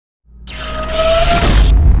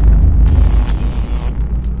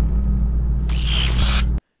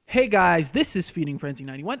Hey guys, this is Feeding Frenzy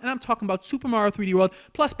 91 and I'm talking about Super Mario 3D World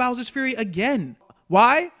plus Bowser's Fury again.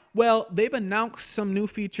 Why? Well, they've announced some new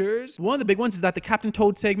features. One of the big ones is that the Captain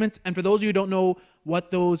Toad segments, and for those of you who don't know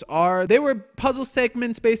what those are, they were puzzle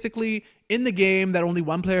segments basically in the game that only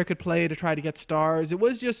one player could play to try to get stars. It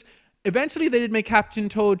was just, eventually they did make Captain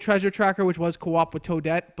Toad Treasure Tracker, which was co-op with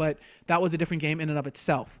Toadette, but that was a different game in and of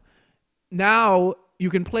itself. Now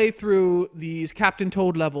you can play through these Captain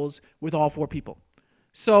Toad levels with all 4 people.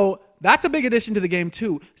 So that's a big addition to the game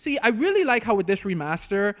too. See, I really like how with this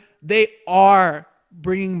remaster, they are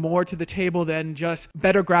bringing more to the table than just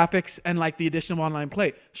better graphics and like the addition of online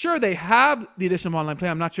play. Sure, they have the addition of online play.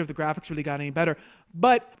 I'm not sure if the graphics really got any better.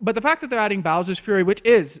 But the fact that they're adding Bowser's Fury, which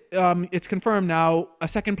is, it's confirmed now, a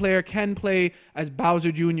second player can play as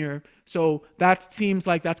Bowser Jr. So that seems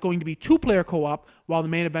like that's going to be 2-player co-op, while the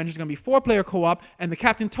main adventure is going to be 4-player co-op, and the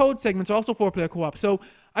Captain Toad segments are also 4-player co-op. So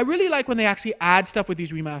I really like when they actually add stuff with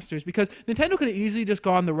these remasters, because Nintendo could have easily just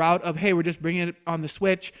gone the route of, hey, we're just bringing it on the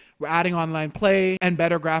Switch, we're adding online play and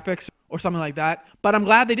better graphics, or something like that. But I'm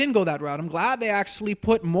glad they didn't go that route. I'm glad they actually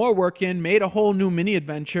put more work in, made a whole new mini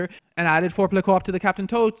adventure, and added 4-player co-op to the Captain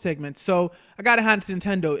Toad segment. So I gotta hand it to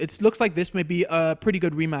Nintendo. It looks like this may be a pretty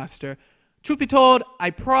good remaster. Truth be told, I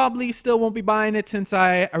probably still won't be buying it since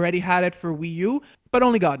I already had it for Wii U, but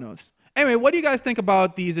only God knows. Anyway, what do you guys think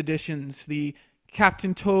about these additions? The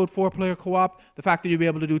Captain Toad 4-player co-op, the fact that you'll be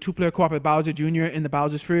able to do 2-player co-op with Bowser Jr. in the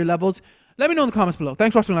Bowser's Fury levels? Let me know in the comments below.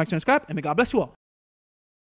 Thanks for watching, like, and subscribe, and may God bless you all.